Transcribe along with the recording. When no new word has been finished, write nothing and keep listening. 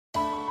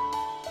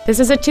This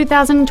is a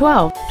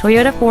 2012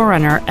 Toyota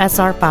 4Runner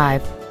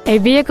SR5, a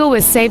vehicle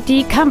with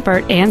safety,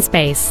 comfort, and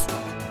space.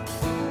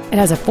 It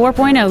has a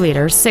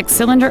 4.0-liter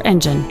six-cylinder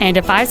engine and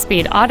a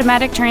 5-speed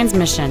automatic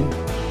transmission.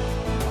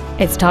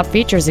 Its top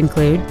features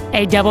include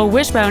a double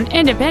wishbone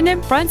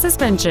independent front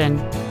suspension,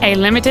 a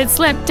limited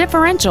slip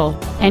differential,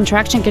 and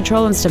traction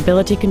control and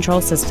stability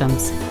control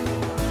systems.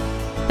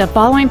 The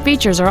following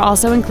features are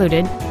also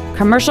included: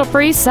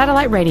 commercial-free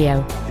satellite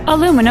radio,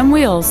 aluminum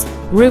wheels,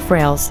 roof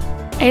rails,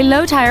 a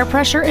low tire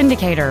pressure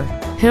indicator,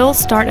 hill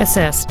start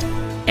assist,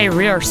 a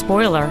rear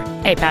spoiler,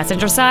 a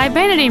passenger side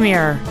vanity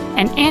mirror,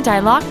 an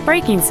anti-lock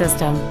braking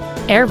system,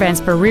 air vents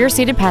for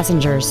rear-seated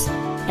passengers,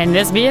 and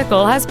this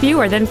vehicle has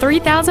fewer than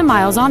 3,000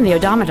 miles on the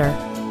odometer.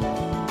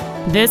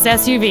 This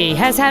SUV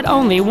has had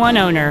only one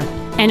owner,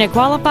 and it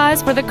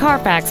qualifies for the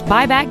Carfax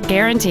buyback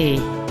guarantee.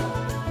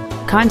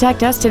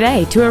 Contact us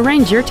today to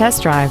arrange your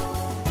test drive.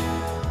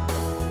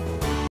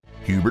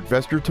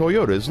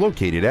 HubertVesterToyota is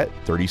located at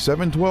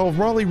 3712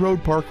 Raleigh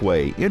Road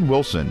Parkway in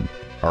Wilson.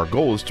 Our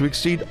goal is to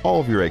exceed all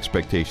of your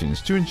expectations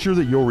to ensure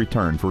that you'll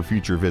return for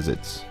future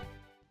visits.